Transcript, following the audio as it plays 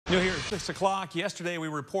New here at 6 o'clock. Yesterday, we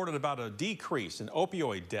reported about a decrease in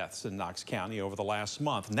opioid deaths in Knox County over the last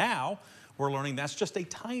month. Now, we're learning that's just a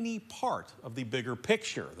tiny part of the bigger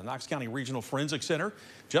picture. The Knox County Regional Forensic Center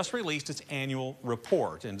just released its annual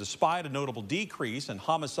report. And despite a notable decrease in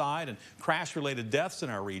homicide and crash-related deaths in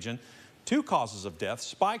our region, two causes of death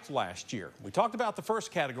spiked last year. We talked about the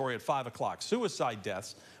first category at 5 o'clock. Suicide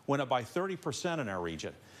deaths went up by 30% in our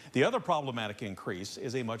region. The other problematic increase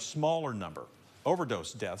is a much smaller number.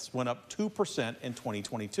 Overdose deaths went up 2% in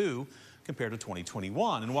 2022 compared to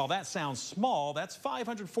 2021. And while that sounds small, that's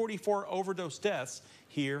 544 overdose deaths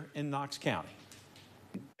here in Knox County.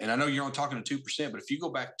 And I know you're only talking to 2%, but if you go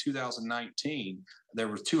back to 2019, there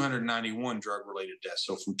were 291 drug-related deaths.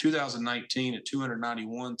 So from 2019 at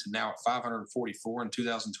 291 to now at 544 in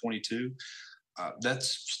 2022, that's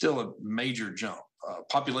still a major jump.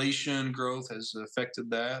 Population growth has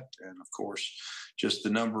affected that, and of course, just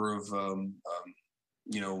the number of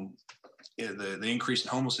the increase in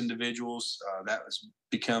homeless individuals that has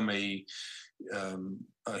become a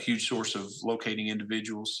huge source of locating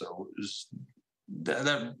individuals. So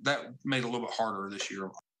that made it a little bit harder this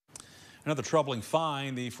year. Another troubling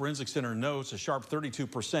find, the Forensic Center notes a sharp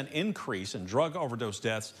 32% increase in drug overdose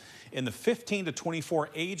deaths in the 15 to 24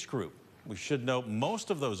 age group. We should note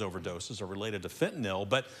most of those overdoses are related to fentanyl,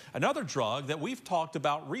 but another drug that we've talked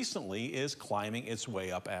about recently is climbing its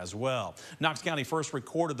way up as well. Knox County first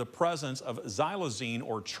recorded the presence of xylazine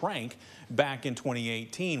or tranq back in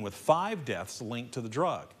 2018 with 5 deaths linked to the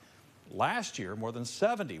drug. Last year, more than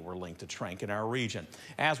 70 were linked to tranq in our region.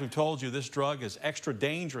 As we've told you, this drug is extra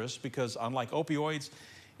dangerous because unlike opioids,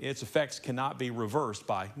 its effects cannot be reversed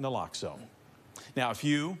by naloxone. Now, if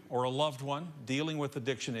you or a loved one dealing with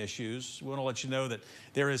addiction issues, we want to let you know that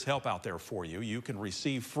there is help out there for you. You can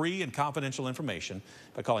receive free and confidential information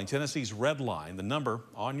by calling Tennessee's Red Line. The number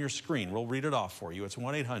on your screen, we'll read it off for you. It's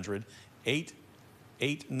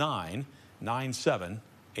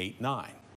 1-800-889-9789.